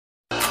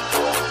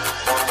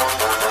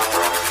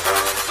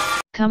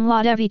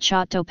Kamaladevi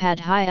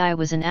Chattopadhyay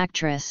was an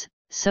actress,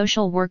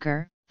 social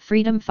worker,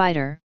 freedom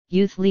fighter,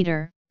 youth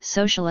leader,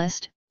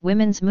 socialist,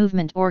 women's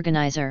movement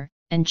organizer,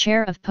 and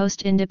chair of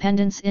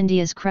post-independence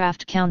India's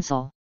Craft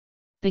Council.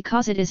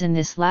 Because it is in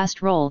this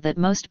last role that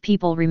most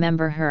people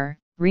remember her,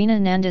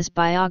 Reena Nanda's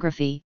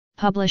biography,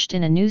 published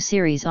in a new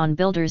series on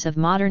builders of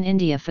modern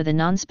India for the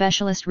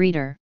non-specialist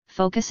reader,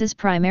 focuses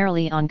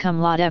primarily on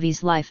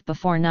Kamaladevi's life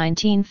before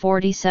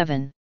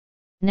 1947.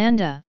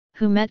 Nanda,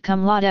 who met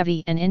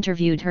Kamaladevi and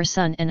interviewed her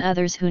son and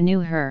others who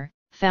knew her,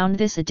 found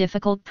this a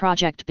difficult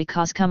project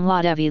because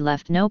Kamaladevi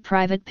left no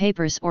private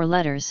papers or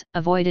letters,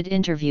 avoided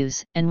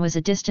interviews, and was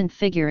a distant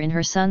figure in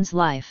her son's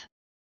life.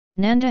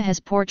 Nanda has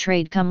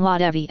portrayed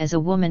Kamaladevi as a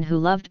woman who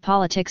loved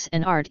politics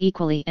and art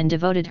equally and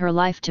devoted her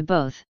life to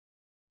both.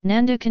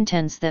 Nanda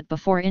contends that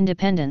before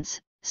independence,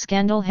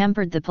 scandal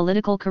hampered the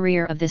political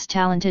career of this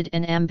talented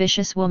and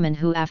ambitious woman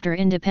who after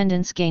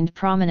independence gained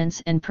prominence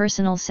and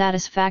personal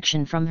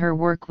satisfaction from her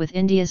work with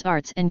India's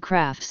arts and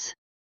crafts.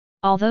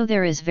 Although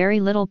there is very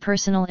little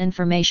personal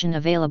information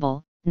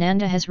available,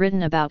 Nanda has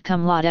written about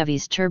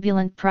Kamaladevi's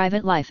turbulent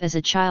private life as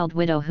a child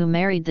widow who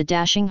married the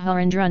dashing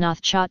Harendranath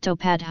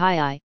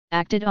Chattopadhyay,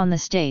 acted on the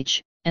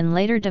stage, and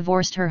later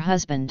divorced her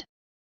husband.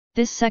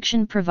 This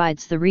section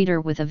provides the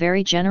reader with a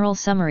very general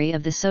summary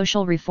of the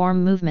social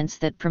reform movements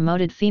that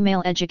promoted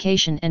female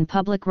education and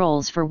public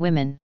roles for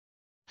women.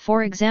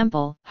 For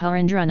example,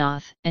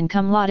 Harendranath and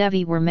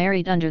Kamaladevi were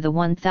married under the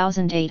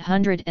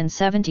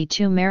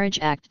 1872 Marriage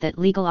Act that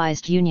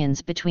legalized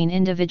unions between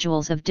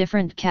individuals of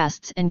different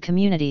castes and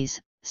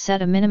communities,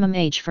 set a minimum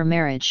age for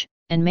marriage,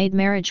 and made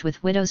marriage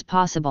with widows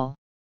possible.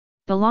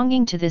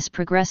 Belonging to this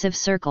progressive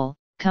circle,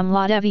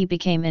 Kamaladevi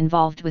became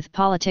involved with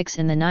politics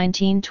in the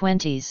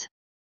 1920s.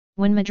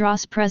 When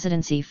Madras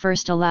Presidency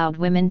first allowed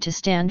women to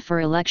stand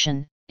for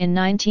election, in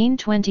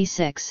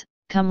 1926,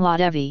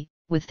 Kamaladevi,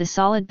 with the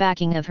solid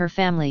backing of her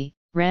family,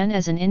 ran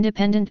as an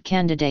independent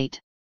candidate.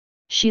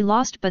 She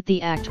lost, but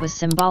the act was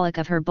symbolic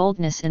of her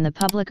boldness in the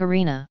public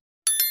arena.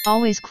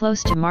 Always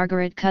close to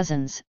Margaret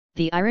Cousins,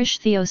 the Irish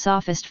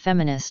theosophist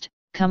feminist,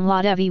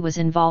 Kamaladevi was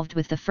involved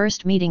with the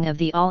first meeting of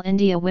the All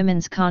India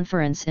Women's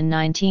Conference in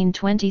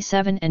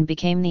 1927 and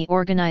became the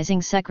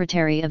organising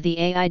secretary of the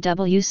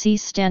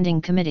AIWC's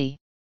Standing Committee.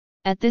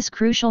 At this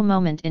crucial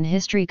moment in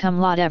history,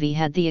 Kamaladevi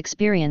had the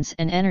experience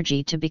and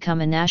energy to become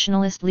a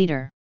nationalist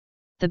leader.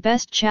 The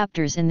best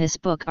chapters in this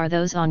book are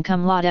those on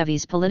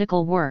Kamaladevi's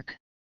political work.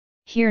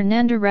 Here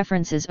Nanda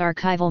references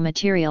archival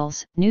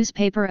materials,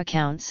 newspaper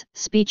accounts,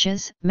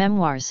 speeches,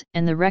 memoirs,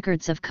 and the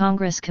records of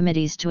Congress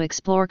committees to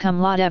explore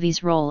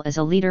Kamaladevi's role as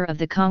a leader of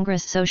the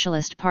Congress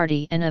Socialist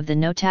Party and of the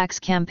No Tax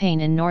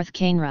campaign in North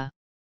Canara.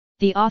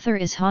 The author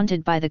is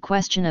haunted by the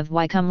question of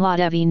why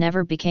Kamaladevi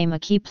never became a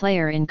key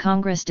player in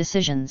Congress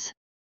decisions.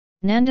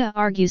 Nanda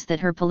argues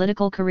that her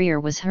political career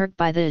was hurt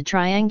by the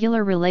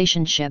triangular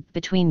relationship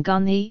between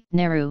Gandhi,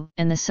 Nehru,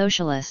 and the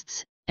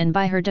Socialists, and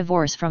by her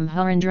divorce from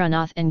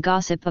Harendranath and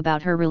gossip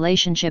about her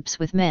relationships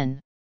with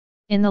men.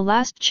 In the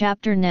last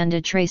chapter,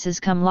 Nanda traces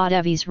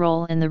Kamaladevi's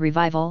role in the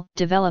revival,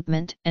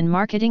 development, and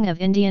marketing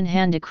of Indian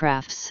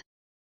handicrafts.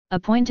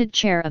 Appointed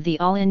chair of the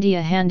All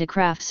India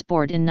Handicrafts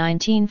Board in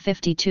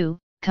 1952,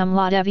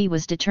 Kamaladevi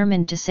was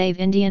determined to save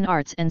Indian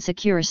arts and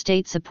secure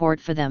state support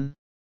for them.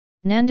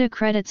 Nanda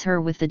credits her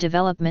with the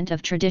development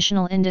of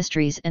traditional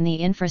industries and the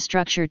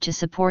infrastructure to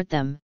support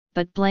them,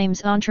 but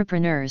blames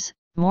entrepreneurs,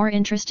 more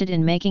interested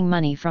in making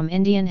money from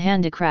Indian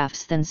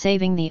handicrafts than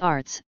saving the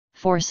arts,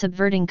 for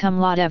subverting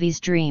Kamaladevi's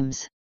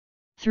dreams.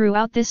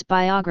 Throughout this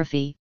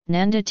biography,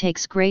 Nanda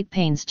takes great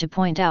pains to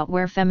point out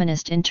where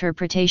feminist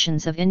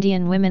interpretations of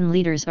Indian women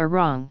leaders are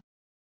wrong.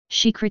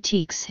 She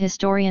critiques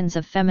historians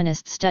of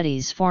feminist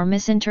studies for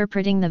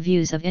misinterpreting the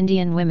views of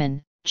Indian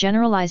women,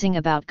 generalizing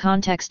about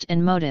context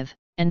and motive,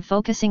 and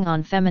focusing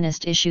on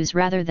feminist issues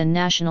rather than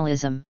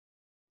nationalism.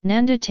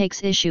 Nanda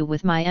takes issue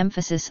with my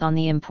emphasis on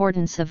the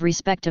importance of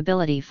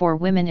respectability for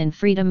women in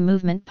freedom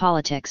movement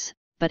politics,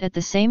 but at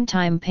the same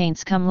time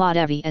paints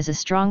Kamaladevi as a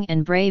strong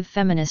and brave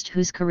feminist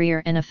whose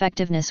career and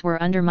effectiveness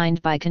were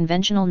undermined by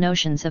conventional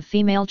notions of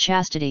female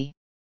chastity.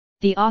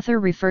 The author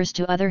refers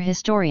to other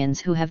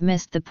historians who have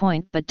missed the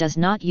point but does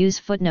not use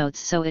footnotes,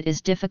 so it is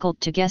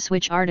difficult to guess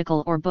which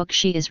article or book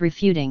she is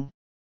refuting.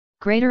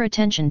 Greater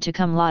attention to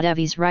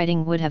Kamaladevi's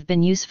writing would have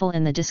been useful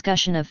in the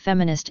discussion of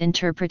feminist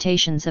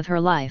interpretations of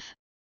her life.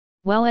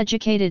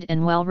 Well-educated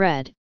and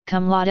well-read,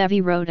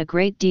 Kamaladevi wrote a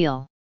great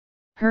deal.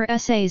 Her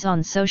essays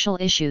on social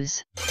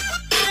issues,